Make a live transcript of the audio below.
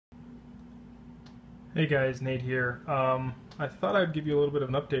Hey guys, Nate here. I thought I'd give you a little bit of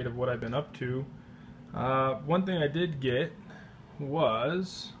an update of what I've been up to. One thing I did get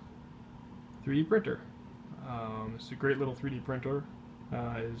was 3D printer. It's a great little 3D printer.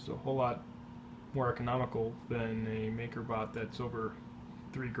 Is a whole lot more economical than a MakerBot that's over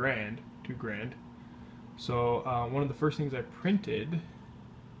 $3 grand, $2 grand. So one of the first things I printed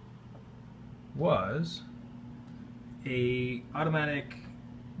was a automatic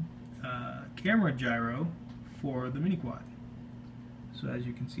camera gyro for the miniquad. So as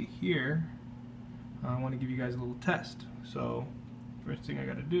you can see here, I want to give you guys a little test. So first thing I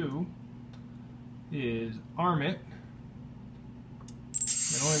got to do is arm it.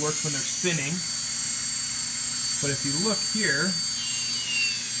 It only works when they're spinning, but if you look here,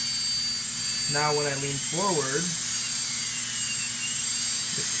 now when I lean forward,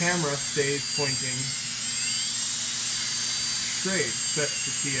 the camera stays pointing straight. Best to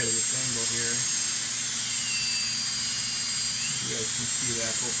see out of this angle here. You guys can see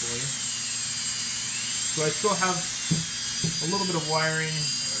that hopefully. So I still have a little bit of wiring.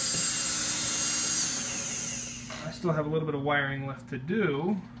 I still have a little bit of wiring left to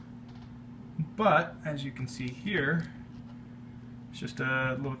do, but as you can see here, it's just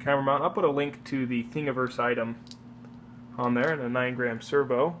a little camera mount. I'll put a link to the Thingiverse item on there, and a 9-gram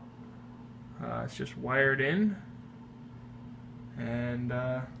servo. It's just wired in, and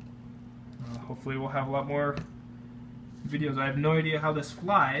hopefully we'll have a lot more videos. I have no idea how this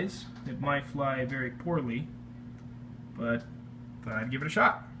flies. It might fly very poorly, but I'd give it a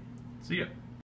shot. See ya.